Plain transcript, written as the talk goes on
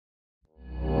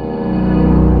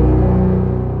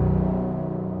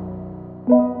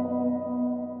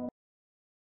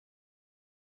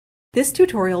This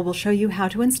tutorial will show you how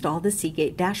to install the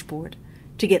Seagate Dashboard.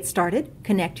 To get started,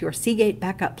 connect your Seagate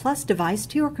Backup Plus device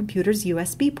to your computer's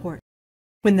USB port.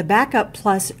 When the Backup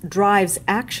Plus Drives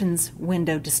Actions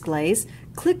window displays,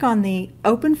 click on the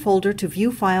Open Folder to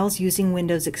view files using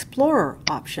Windows Explorer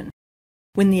option.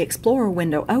 When the Explorer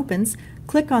window opens,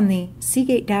 click on the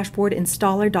Seagate Dashboard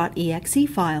Installer.exe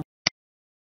file.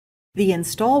 The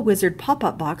Install Wizard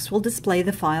pop-up box will display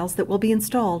the files that will be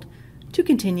installed. To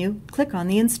continue, click on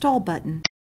the Install button.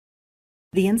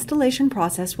 The installation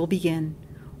process will begin.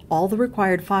 All the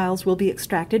required files will be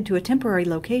extracted to a temporary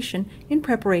location in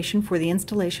preparation for the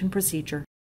installation procedure.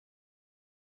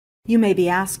 You may be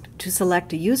asked to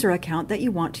select a user account that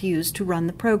you want to use to run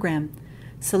the program.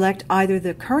 Select either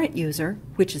the current user,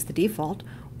 which is the default,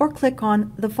 or click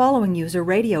on the Following User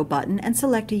radio button and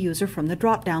select a user from the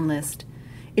drop-down list.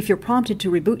 If you're prompted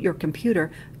to reboot your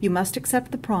computer, you must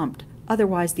accept the prompt,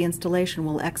 otherwise the installation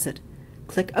will exit.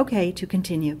 Click OK to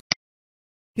continue.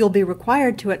 You'll be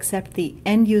required to accept the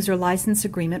End-User License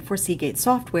Agreement for Seagate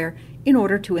software in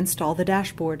order to install the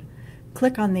dashboard.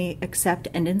 Click on the Accept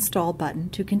and Install button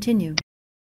to continue.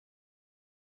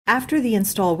 After the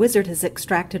Install Wizard has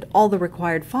extracted all the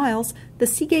required files, the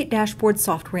Seagate Dashboard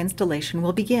software installation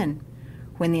will begin.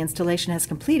 When the installation has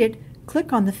completed,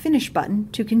 click on the Finish button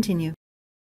to continue.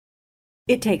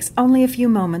 It takes only a few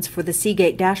moments for the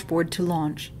Seagate Dashboard to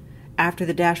launch. After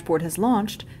the dashboard has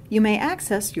launched, you may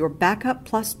access your Backup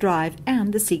Plus drive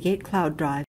and the Seagate Cloud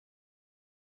Drive.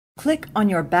 Click on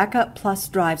your Backup Plus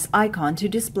drive's icon to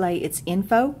display its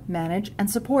Info, Manage, and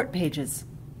Support pages.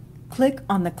 Click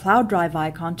on the Cloud Drive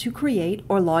icon to create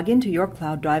or log into your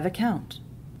Cloud Drive account.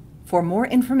 For more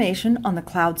information on the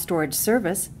cloud storage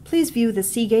service, please view the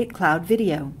Seagate Cloud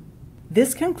video.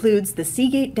 This concludes the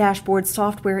Seagate Dashboard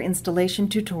software installation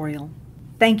tutorial.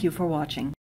 Thank you for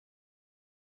watching.